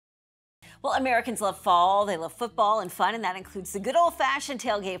Well, Americans love fall, they love football and fun, and that includes the good old-fashioned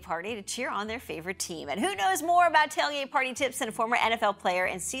tailgate party to cheer on their favorite team. And who knows more about tailgate party tips than a former NFL player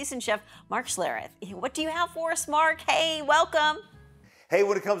and seasoned chef, Mark Schlereth. What do you have for us, Mark? Hey, welcome. Hey,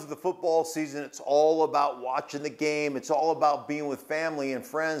 when it comes to the football season, it's all about watching the game. It's all about being with family and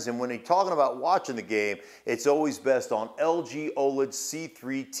friends. And when you're talking about watching the game, it's always best on LG OLED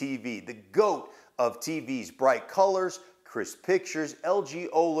C3 TV, the GOAT of TVs. Bright colors, crisp pictures. LG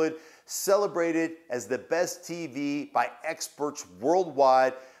OLED, celebrated as the best TV by experts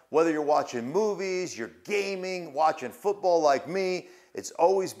worldwide. Whether you're watching movies, you're gaming, watching football like me, it's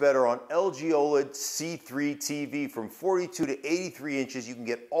always better on LG OLED C3 TV from 42 to 83 inches. You can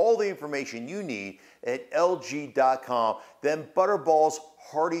get all the information you need at LG.com. Then Butterball's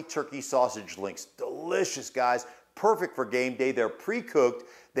hearty turkey sausage links. Delicious, guys. Perfect for game day. They're pre-cooked.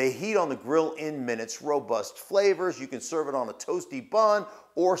 They heat on the grill in minutes. Robust flavors. You can serve it on a toasty bun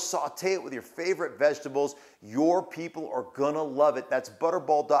or saute it with your favorite vegetables. Your people are gonna love it. That's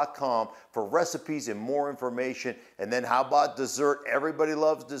butterball.com for recipes and more information. And then how about dessert? Everybody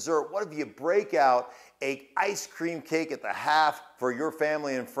loves dessert. What if you break out an ice cream cake at the half for your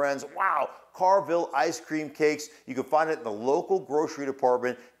family and friends? Wow, Carville ice cream cakes. You can find it in the local grocery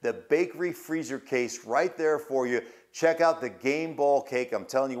department. The bakery freezer case right there for you. Check out the game ball cake. I'm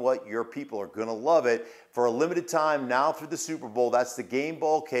telling you what, your people are gonna love it. For a limited time now through the Super Bowl, that's the game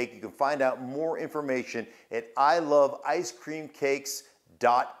ball cake. You can find out more information at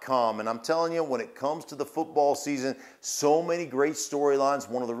iloveicecreamcakes.com. And I'm telling you, when it comes to the football season, so many great storylines.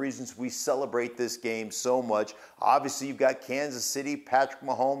 One of the reasons we celebrate this game so much. Obviously, you've got Kansas City, Patrick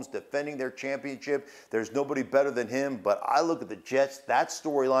Mahomes defending their championship. There's nobody better than him. But I look at the Jets, that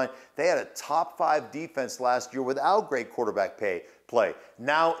storyline. They had a top 5 defense last year without great quarterback play.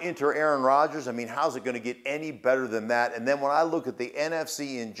 Now enter Aaron Rodgers. I mean, how's it going to get any better than that? And then when I look at the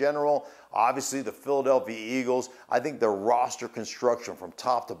NFC in general, obviously the Philadelphia Eagles, I think their roster construction from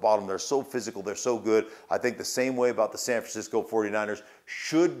top to bottom, they're so physical, they're so good. I think the same way about the San Francisco 49ers.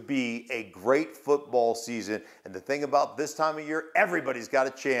 Should be a great football season. And the thing about this time of year, everybody's got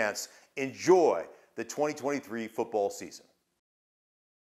a chance. Enjoy the 2023 football season.